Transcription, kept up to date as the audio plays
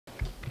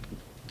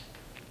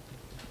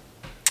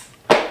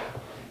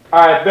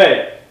Alright,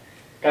 babe.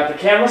 Got the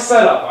camera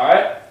set up,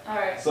 alright?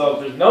 Alright. So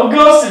there's no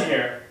ghosts in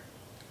here.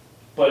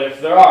 But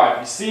if there are, if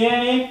you see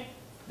any,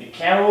 the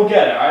camera will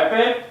get it, alright,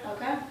 babe?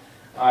 Okay.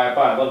 Alright,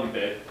 bye. Love you,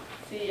 babe.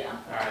 See ya.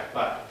 Alright,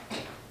 bye.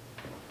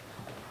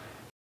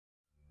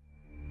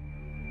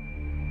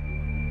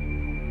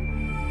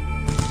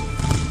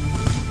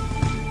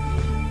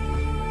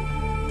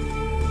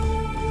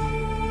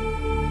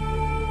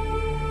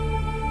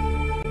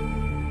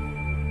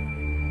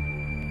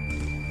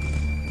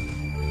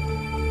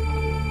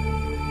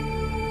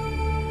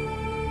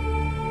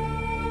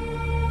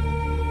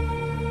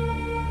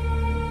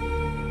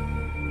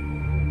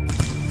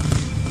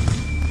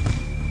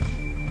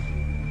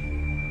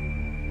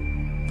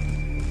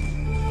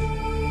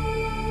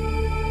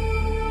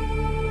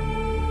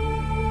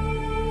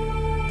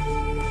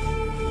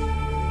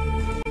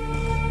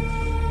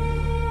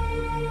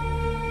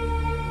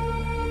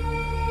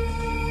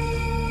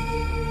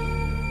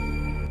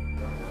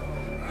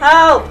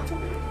 Help!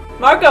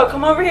 Marco,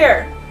 come over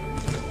here.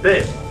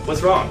 Babe,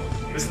 what's wrong?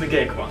 Listen to the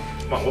game, come on.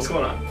 Come on, what's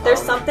going on?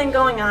 There's something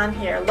going on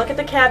here. Look at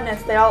the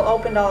cabinets. They all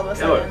opened all of a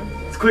Hey, sudden.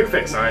 look, it's a quick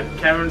fix, alright?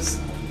 Cameron's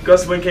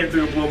gust of wind came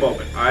through and blew them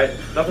open, alright?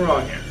 Nothing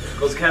wrong here.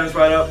 Close the cabinets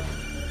right up,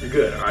 you're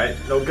good, alright?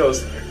 No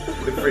ghosts in here.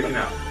 Quit freaking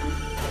out.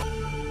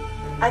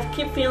 I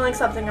keep feeling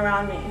something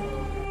around me.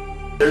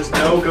 There's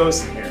no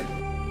ghosts in here.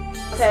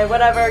 Okay,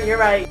 whatever. You're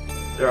right.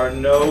 There are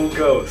no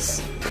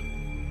ghosts.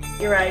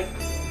 You're right.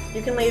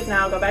 You can leave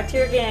now. Go back to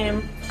your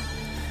game.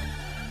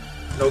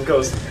 No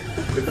ghosts in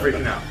here. Quit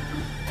freaking out.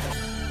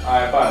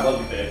 Alright, bye. Love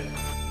you, babe.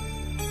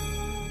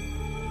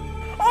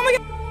 Oh my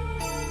god!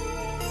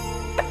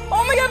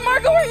 Oh my god,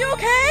 Marco, are you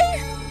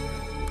okay?